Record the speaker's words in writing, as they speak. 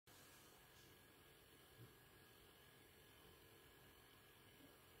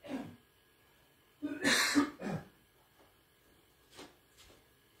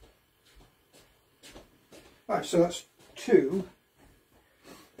Right, so that's 2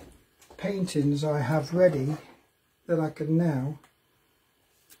 paintings I have ready that I can now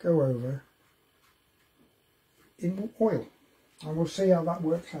go over in oil, and we'll see how that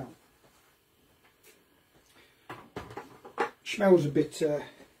works out. Smells a bit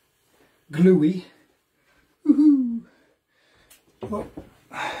gluey. Woohoo! Well,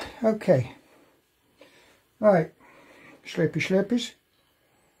 okay. Right, slurpy slurpies.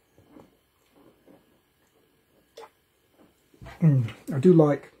 I do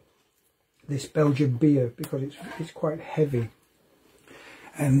like this Belgian beer because it's quite heavy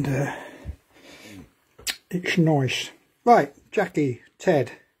and it's nice. Right, Jackie,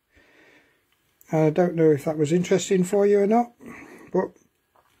 Ted. I don't know if that was interesting for you or not, but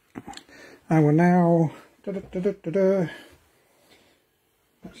I will now actually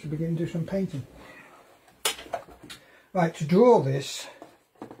begin to do some painting. Right, to draw this,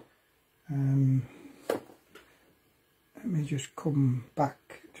 let me just come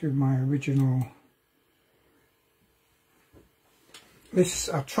back to my original. This,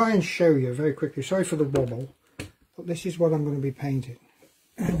 I'll try and show you very quickly, sorry for the wobble, but this is what I'm going to be painting.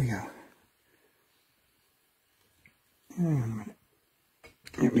 There we go. Hang on a minute.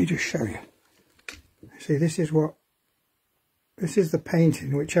 Let me just show you. See, this is the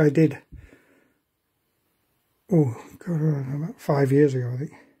painting which I did, oh God, about 5 years ago I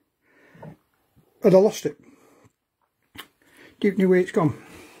think. But I lost it. Didn't know where it's gone.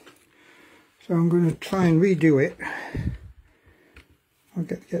 So I'm going to try and redo it. I'll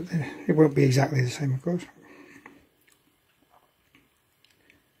get there. It won't be exactly the same, of course.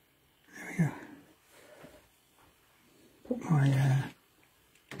 There we go. Put my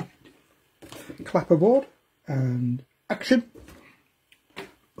clapperboard and action.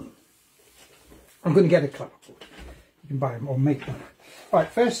 I'm going to get a clapperboard. You can buy them or make them. Right,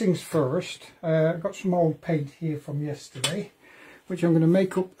 first things first. I've got some old paint here from yesterday, which I'm going to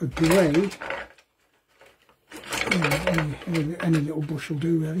make up a grey. Any little brush will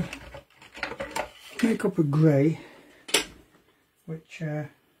do really. Make up a grey, which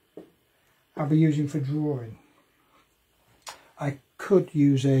I'll be using for drawing. I could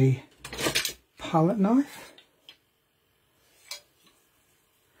use a palette knife.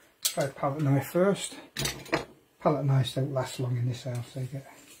 Try a palette knife first. Palette knives don't last long in this house. They get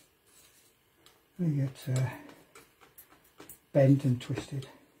bent and twisted.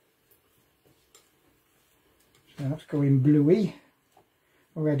 So let's go in bluey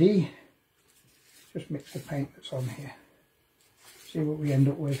already. Just mix the paint that's on here. See what we end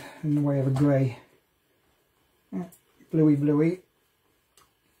up with in the way of a grey. Yeah, bluey bluey.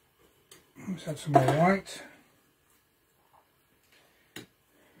 Let's add some more white.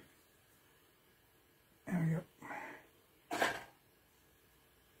 There we go.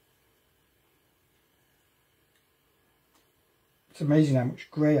 It's amazing how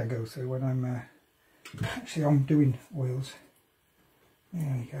much grey I go through when I'm actually on doing oils.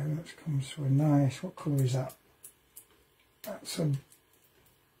 There we go, that comes to a nice, what colour is that? That's a,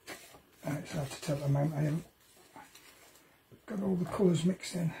 it's hard to tell at the moment, I haven't got all the colours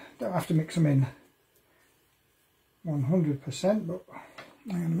mixed in. Don't have to mix them in 100%, but I'm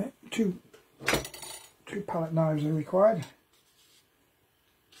going to make two palette knives are required.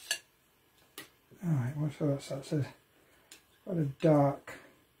 Alright, well, so that's it's got a dark,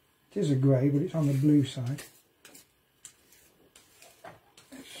 it is a grey, but it's on the blue side.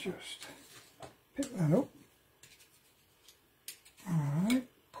 Let's just pick that up. Alright,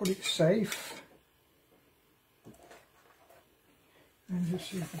 put it safe. And just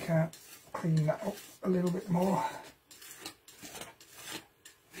see if we can't clean that up a little bit more.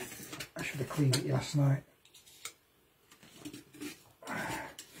 I should have cleaned it last night. I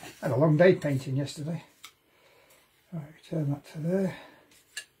had a long day painting yesterday. Right, return that to there.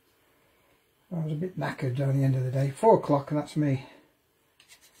 I was a bit knackered down the end of the day. 4 o'clock and that's me.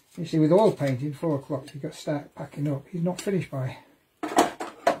 You see, with oil painting, 4 o'clock you've got to start packing up. He's not finished by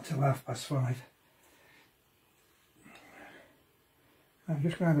until 5:30. I'm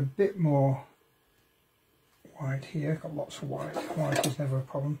just going to add a bit more white here. Got lots of white. White is never a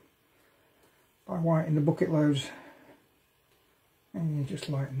problem. Buy white in the bucket loads. And you just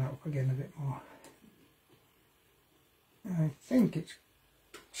lighten that up again a bit more. I think it's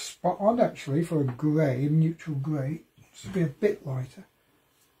spot on actually for a grey, a neutral grey. It's to be a bit lighter.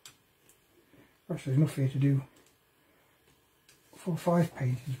 Gosh, there's enough here to do 4 or 5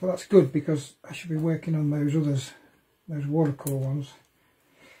 paintings, but that's good because I should be working on those others, those watercolour ones.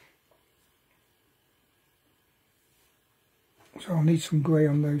 So I'll need some grey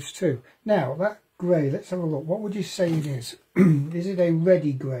on those too. Now that grey, let's have a look. What would you say it is? Is it a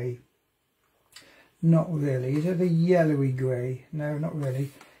reddy grey? Not really. Is it a yellowy grey? No, not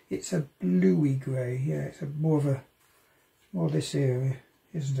really. It's a bluey grey. Yeah, it's more this area,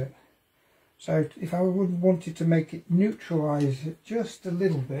 isn't it? So if I would wanted to make it neutralise it just a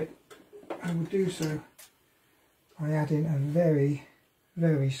little bit, I would do so by adding a very,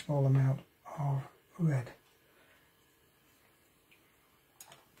 very small amount of red.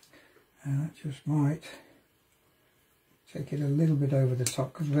 And that just might take it a little bit over the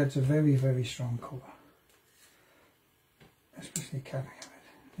top, because red's a very, very strong colour. Especially cadmium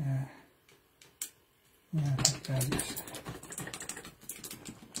red. Yeah. Yeah,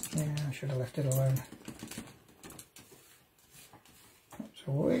 yeah, I should have left it alone. That's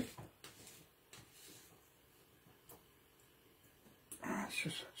away. Let's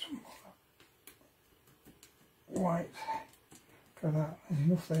just add some more white. Look at that, there's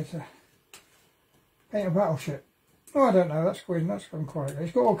enough there to paint a battleship. Oh, I don't know, that's going quite right.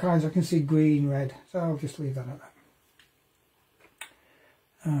 It's got all kinds, I can see green, red, so I'll just leave that at that.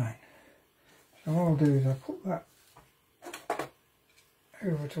 Alright, so what I'll do is I'll put that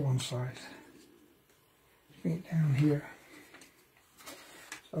over to one side, bring it down here,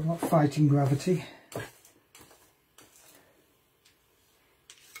 so I'm not fighting gravity.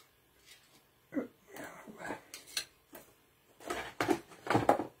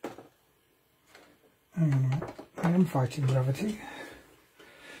 Hang on a minute. I am fighting gravity.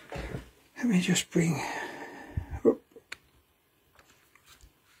 Let me just bring up.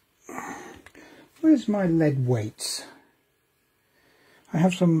 Where's my lead weights? I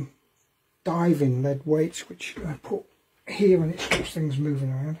have some diving lead weights which I put here and it stops things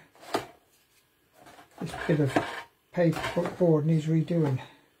moving around. This bit of paper board needs redoing.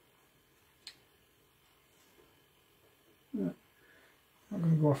 I'm not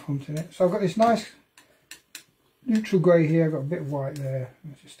going to go off hunting it. So I've got this nice neutral grey here, I've got a bit of white there.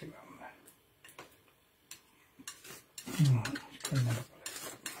 Let's just stick that on there. Let's clean that up a little.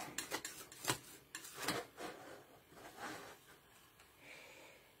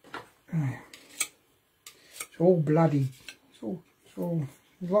 Right. It's all bloody, it's a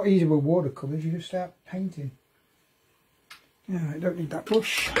lot easier with watercolours, you just start painting. Yeah, I don't need that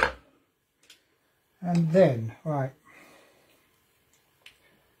brush. And then, right,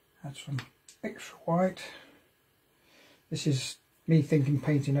 add some extra white. This is me thinking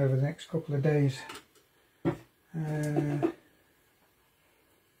painting over the next couple of days. I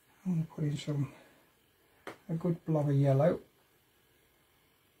want to put in a good blob of yellow.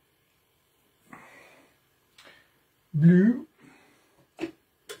 Blue.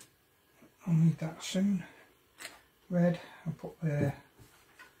 I'll need that soon. Red, I'll put there.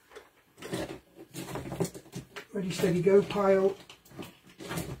 Ready, steady, go pile.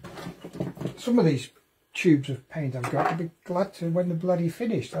 Some of these tubes of paint I've got, I'll be glad to when they're bloody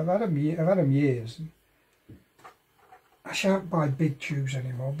finished. I've had them years. I shan't buy big tubes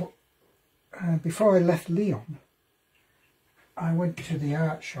anymore, but before I left Lyon, I went to the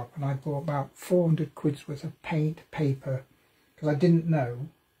art shop and I bought about 400 quid's worth of paint paper, because I didn't know,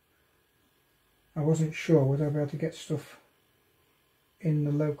 I wasn't sure whether I'd be able to get stuff in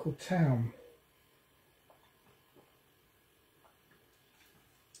the local town.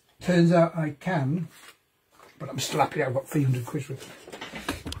 Turns out I can, but I'm still happy I've got 300 quid's worth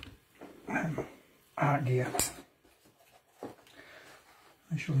of art gear.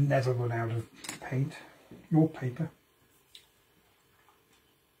 I shall never run out of paint or paper.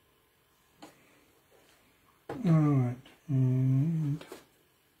 Alright, and